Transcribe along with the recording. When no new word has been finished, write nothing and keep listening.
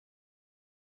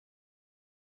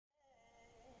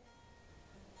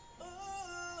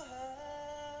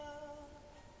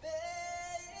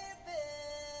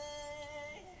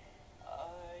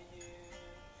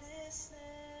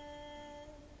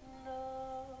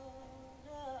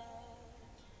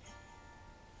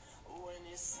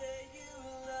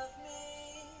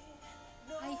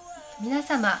皆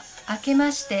様明け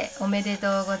ましておめで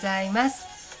とうございます。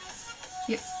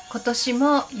今年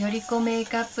もよりこメイ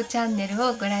クアップチャンネル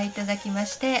をご覧いただきま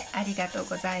してありがとう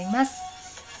ございま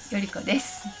す。よりこで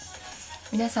す。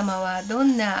皆様はど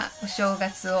んなお正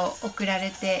月を送られ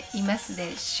ています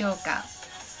でしょうか。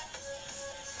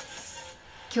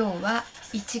今日は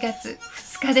1月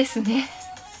2日ですね。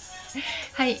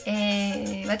はい、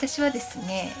私はです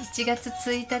ね1月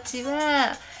1日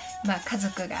は、家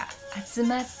族が集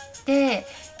まって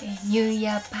ニューイ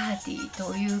ヤーパーティー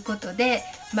ということで、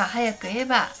早く言え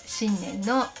ば新年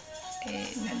の、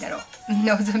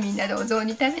みんなでお雑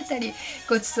煮食べたり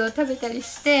ごちそう食べたり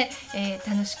して、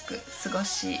楽しく過ご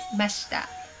しました。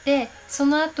でそ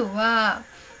の後は、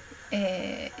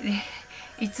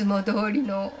いつも通り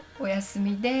のお休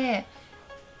みで、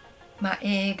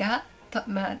映画と、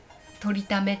撮り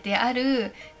ためてあ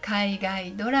る海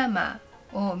外ドラマ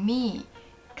を見、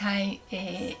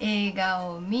映画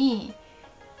を見、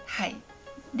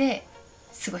で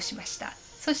過ごしました。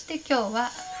そして今日は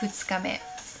2日目、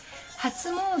初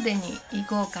詣に行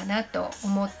こうかなと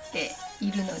思って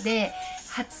いるので、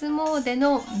初詣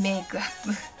のメイクア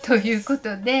ップというこ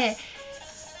とで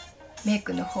メイ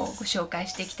クの方をご紹介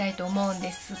していきたいと思うん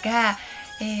ですが、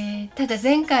ただ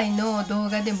前回の動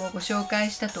画でもご紹介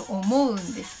したと思う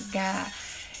んですが、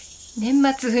年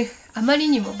末あまり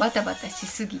にもバタバタし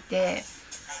すぎて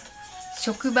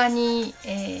職場に、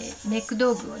メイク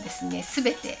道具をですね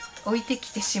全て置いて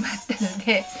きてしまったの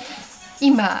で、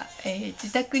今、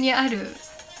自宅にある、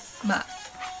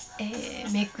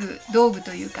メイク道具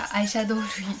というかアイシャドウ類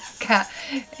が、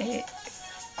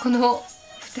この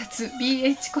2つ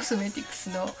BH コスメティクス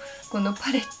のこの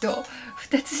パレット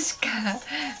2つしか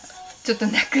ちょっと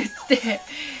なくって、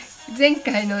前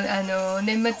回の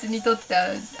年末に撮っ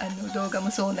た動画も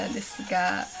そうなんです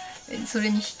が、それ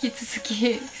に引き続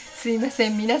きすいませ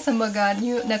ん、皆様が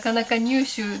なかなか入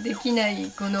手できな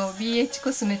いこの BH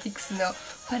コスメティクスの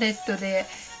パレットで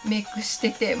メイクし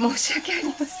てて申し訳あり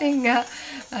ませんが、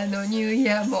ニューイ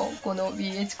ヤーもこの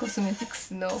BH コスメティク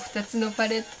スの2つのパ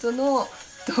レットの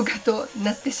動画と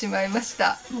なってしまいまし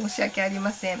た。申し訳あり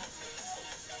ません。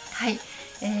はい、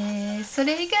そ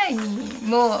れ以外に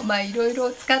もいろい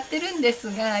ろ使ってるんで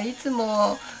すが、いつ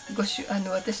も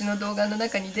私の動画の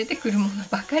中に出てくるもの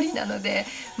ばかりなので、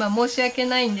申し訳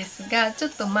ないんですが、ちょ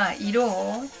っと色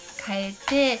を変え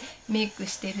てメイク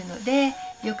しているので、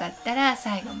よかったら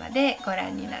最後までご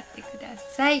覧になってくだ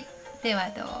さい。で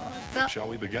はどうぞ。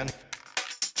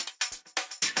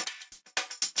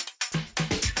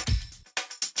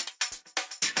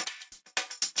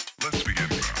Let's begin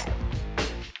now.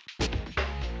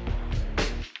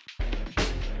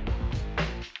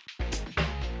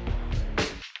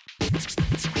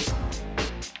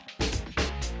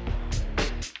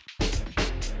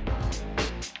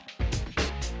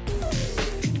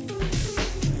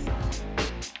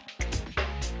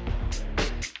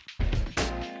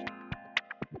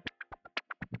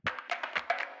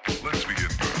 Let's begin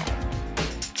now.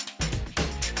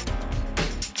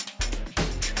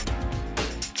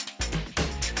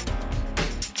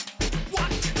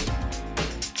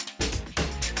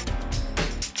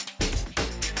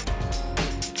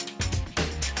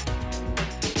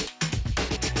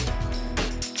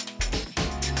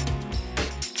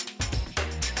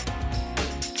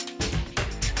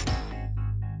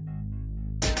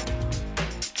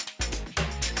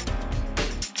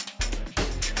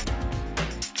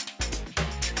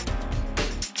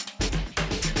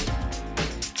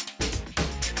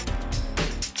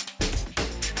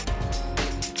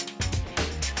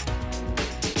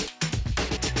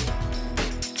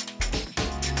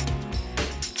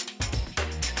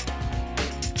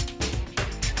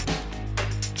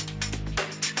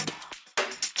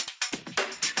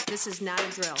 This is not a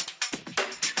drill.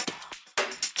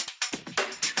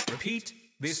 Repeat,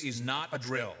 this is not a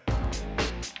drill.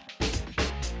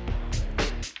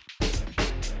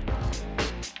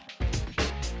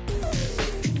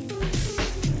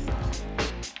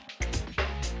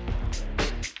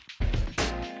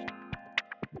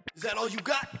 Is that all you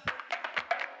got?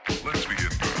 Let's begin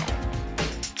now.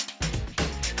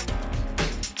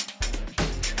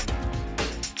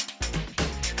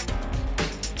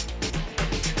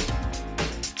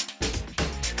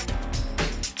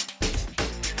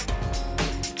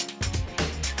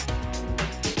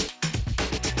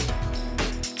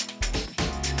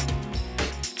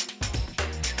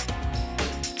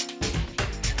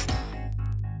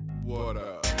 What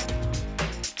up?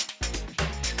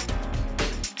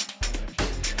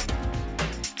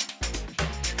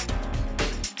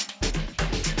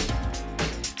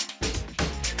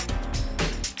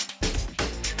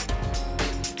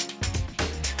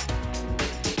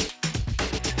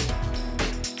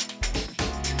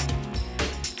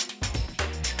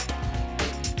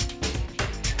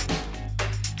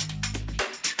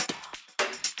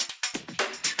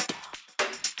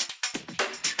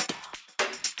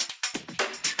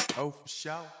 Oh, for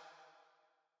sure.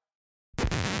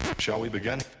 Shall we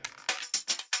begin?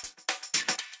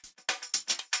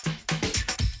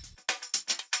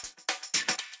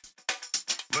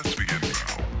 Let's begin now.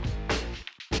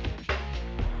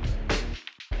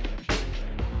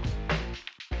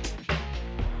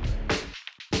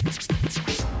 Let's begin now.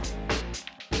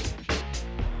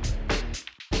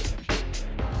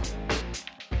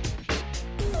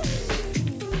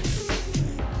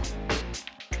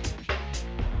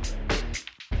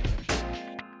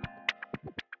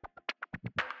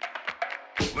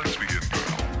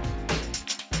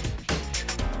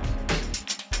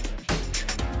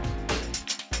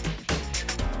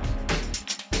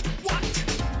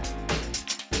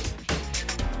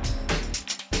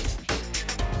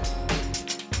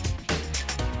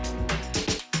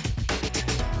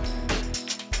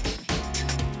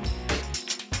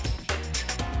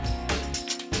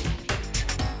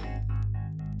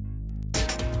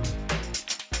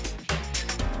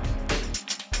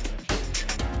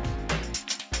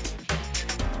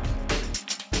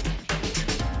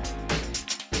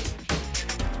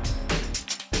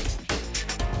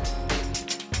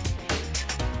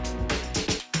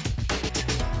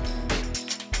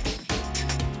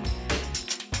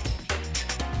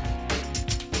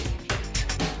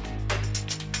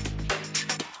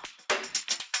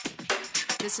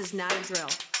 This is not a drill.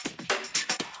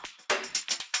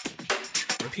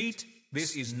 Repeat,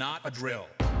 this is not a drill.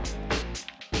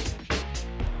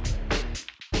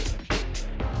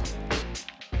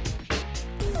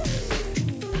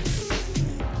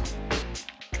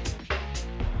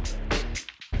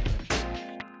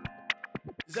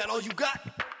 Is that all you got?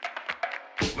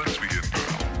 Let's begin now.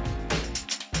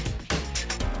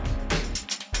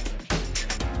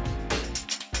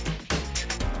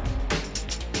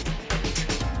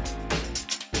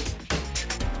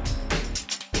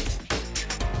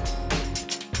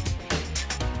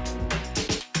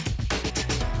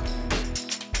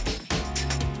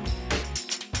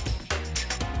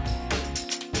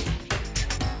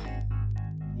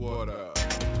 What up?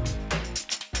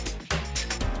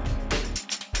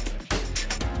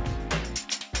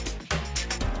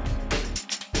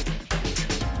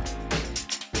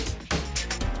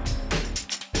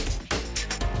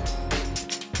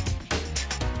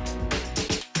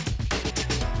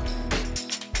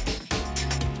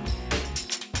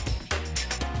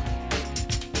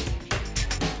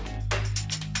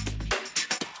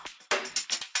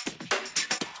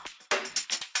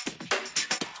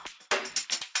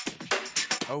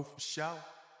 Oh, for sure.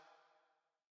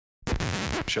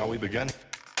 Shall we begin?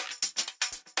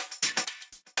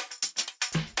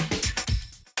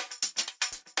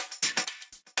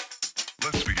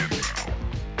 Let's begin now.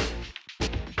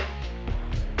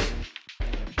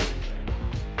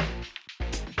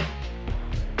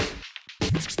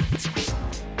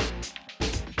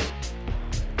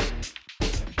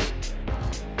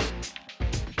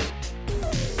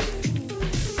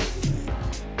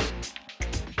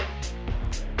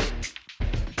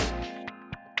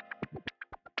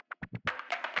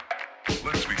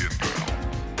 Let's begin now.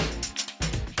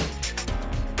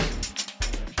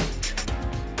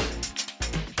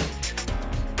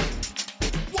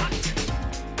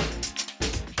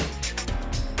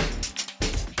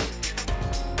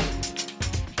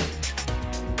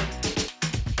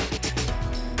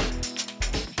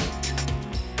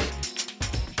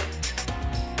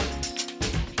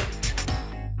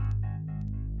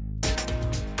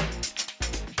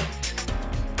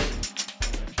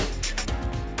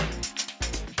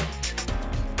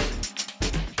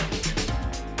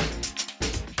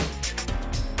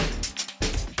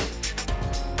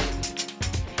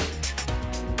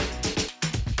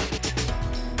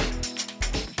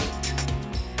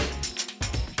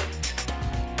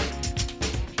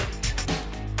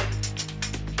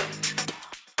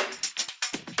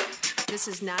 This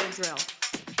is not a drill.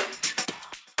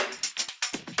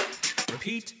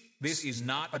 Repeat, this is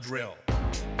not a drill.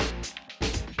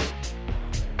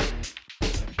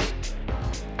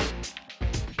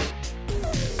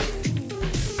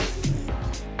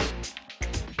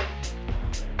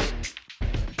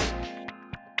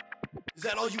 Is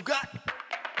that all you got?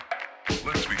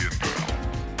 Let's begin now.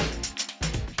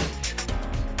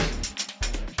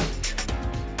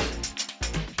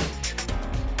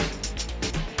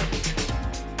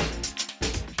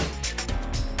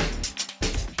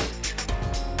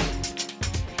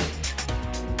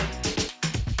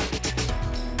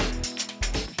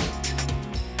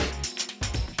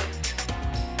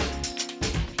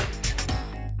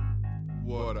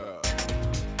 What up?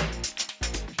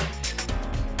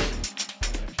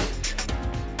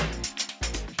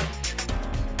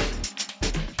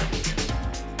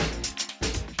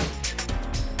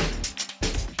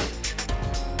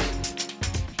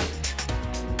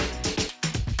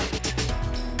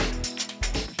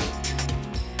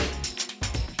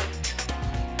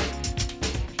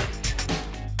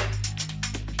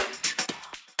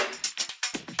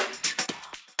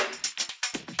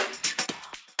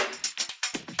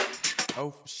 Oh,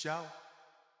 for sure.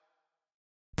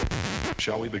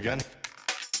 Shall we begin?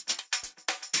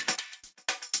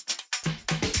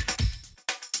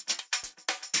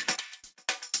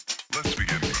 Let's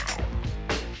begin now.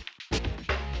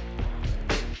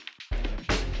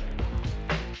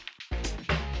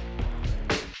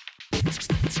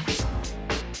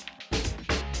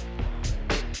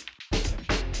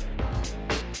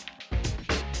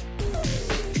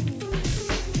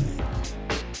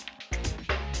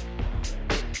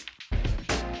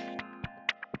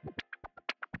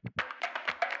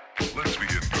 Let's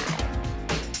begin now.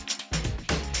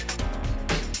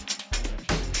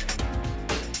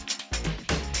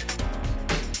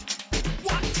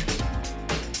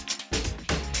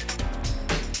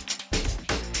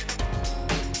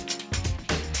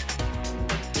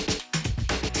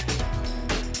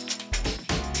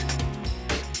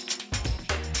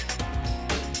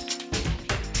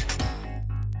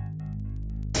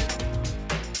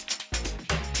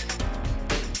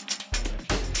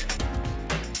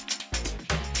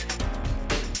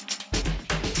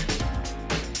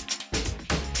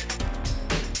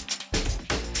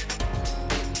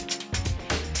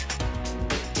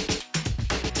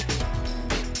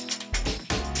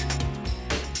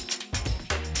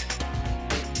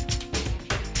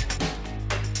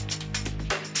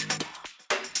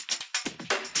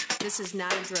 This is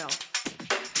not a drill.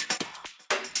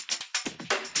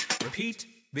 Repeat,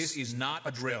 this is not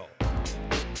a drill.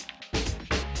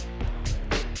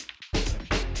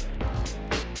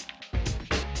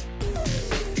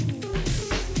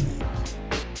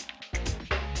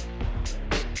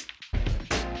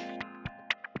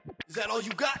 Is that all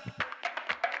you got?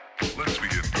 Let's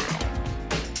begin now.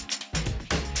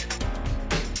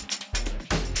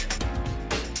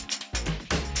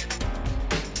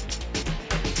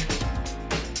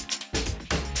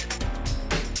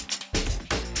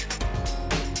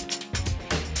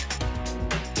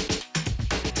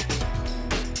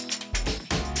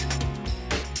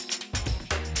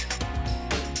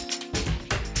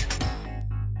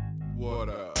 What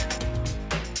up?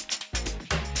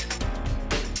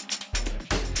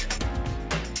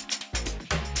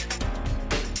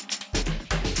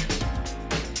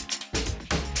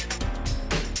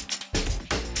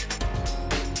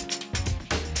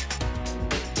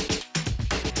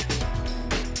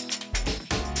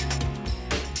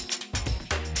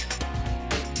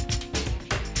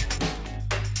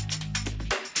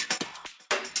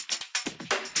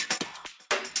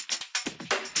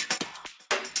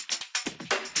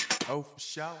 Oh, for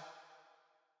sure.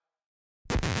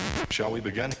 Shall we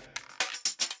begin?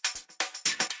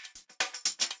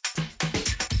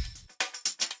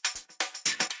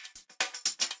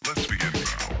 Let's begin now.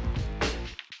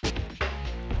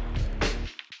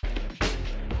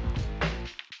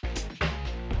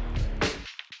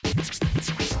 Let's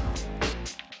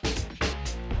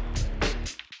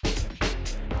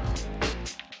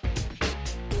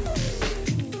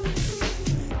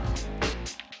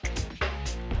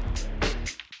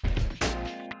begin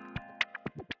now.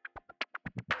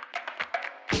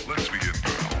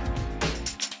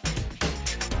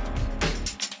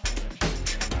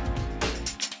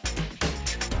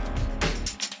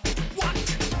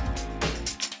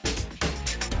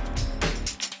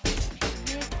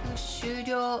メイク終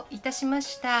了いたしま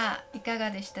した。いか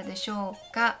がでしたでしょ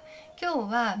うか。今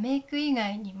日はメイク以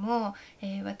外にも、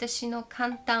私の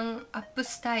簡単アップ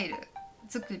スタイル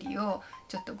作りを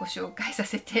ちょっとご紹介さ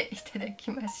せていただ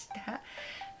きました。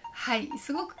はい、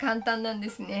すごく簡単なんで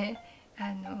すね。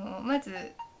ま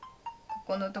ず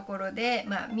ここのところで、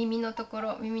耳のとこ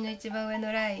ろ、耳の一番上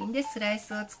のラインでスライ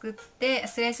スを作って、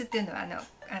スライスっていうのは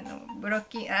ブロッ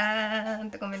キン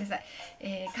ごめんなさい、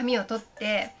紙を取っ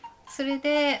て、それ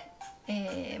で、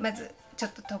まずちょ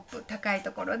っとトップ高い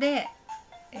ところで、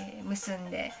結ん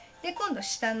で、で今度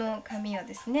下の髪を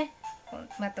ですねこう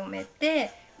まとめ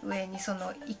て、上にそ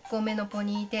の1個目のポ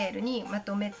ニーテールにま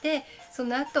とめて、そ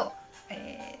の後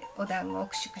お団子を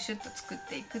クシュクシュっと作っ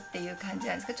ていくっていう感じ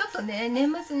なんですけど、ちょっとね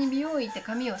年末に美容院行って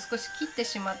髪を少し切って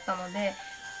しまったので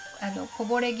こ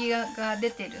ぼれ際が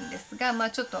出てるんですが、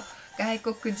ちょっと外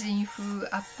国人風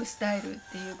アップスタイルっ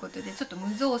ていうことでちょっと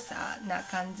無造作な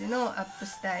感じのアップ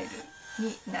スタイル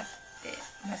になって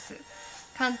ます。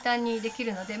簡単にでき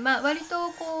るので、割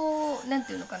とこうなん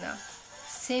ていうのかな、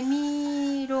セ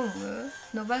ミロング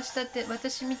伸ばしたて、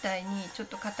私みたいにちょっ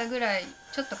と肩ぐらい、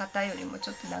ちょっと肩よりもち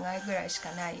ょっと長いぐらいし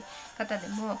かない方で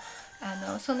も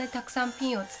そんなにたくさん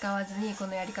ピンを使わずにこ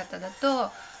のやり方だ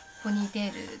とポニーテ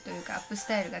ールというかアップス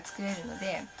タイルが作れるの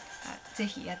で、ぜ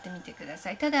ひやってみてくださ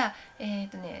い。ただ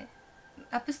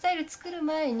アップスタイル作る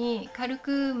前に軽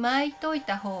く巻いとい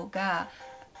た方が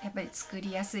やっぱり作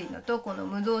りやすいのと、この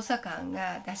無動作感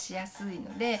が出しやすい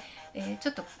ので、ち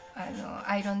ょっと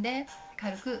アイロンで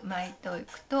軽く巻いてお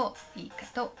くといいか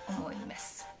と思いま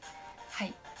す。は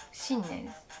い、新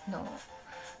年の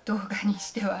動画に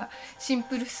してはシン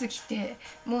プルすぎて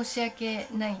申し訳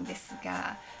ないんです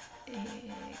が、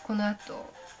この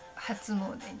後初詣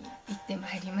に行ってま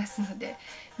いりますので、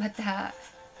また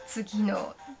次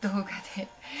の動画で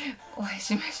お会い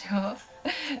しましょう。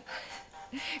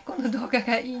この動画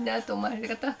がいいなと思われる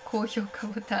方は高評価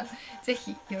ボタンぜ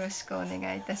ひよろしくお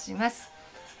願いいたします。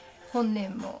本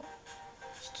年も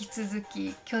引き続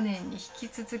き、去年に引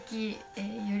き続き、よ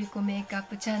りこメイクアッ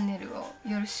プチャンネルを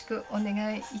よろしくお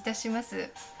願いいたしま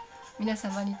す。皆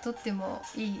様にとっても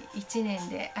いい一年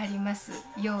であります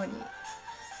ように。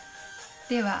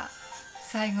では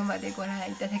最後までご覧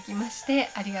いただきまして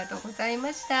ありがとうござい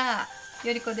ました。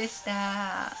よりこでし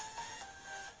た。